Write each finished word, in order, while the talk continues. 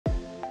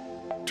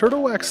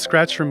Turtle Wax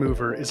Scratch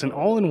Remover is an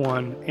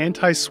all-in-one,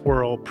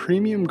 anti-swirl,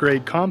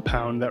 premium-grade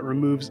compound that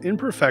removes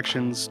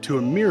imperfections to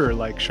a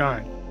mirror-like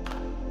shine.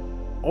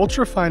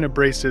 Ultra-fine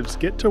abrasives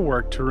get to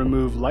work to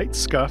remove light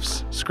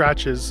scuffs,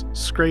 scratches,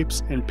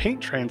 scrapes, and paint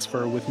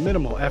transfer with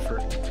minimal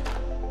effort.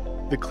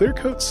 The Clear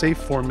Coat Safe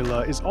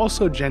formula is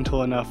also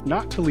gentle enough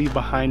not to leave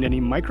behind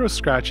any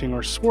micro-scratching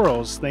or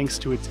swirls thanks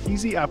to its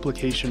easy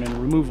application and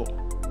removal.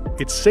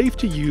 It's safe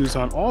to use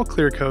on all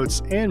clear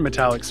coats and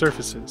metallic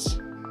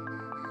surfaces.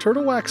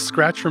 Turtle Wax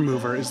Scratch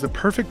Remover is the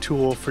perfect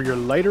tool for your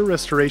lighter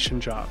restoration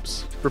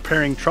jobs,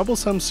 repairing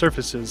troublesome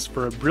surfaces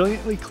for a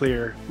brilliantly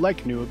clear,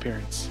 like new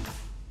appearance.